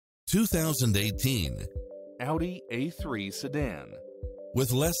2018 Audi A3 Sedan.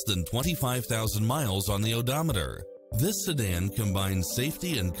 With less than 25,000 miles on the odometer, this sedan combines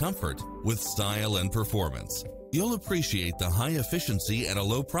safety and comfort with style and performance. You'll appreciate the high efficiency at a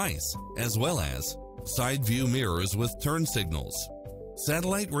low price, as well as side view mirrors with turn signals,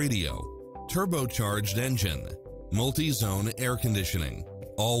 satellite radio, turbocharged engine, multi-zone air conditioning,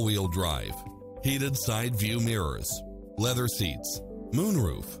 all-wheel drive, heated side view mirrors, leather seats,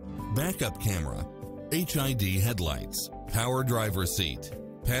 moonroof, backup camera, HID headlights, power driver seat,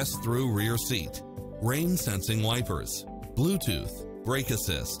 pass-through rear seat, rain-sensing wipers, Bluetooth, brake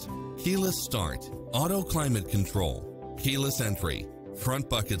assist, keyless start, auto climate control, keyless entry, front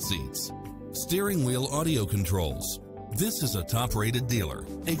bucket seats, steering wheel audio controls. This is a top-rated dealer.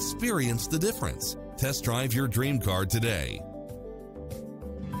 Experience the difference. Test drive your dream car today.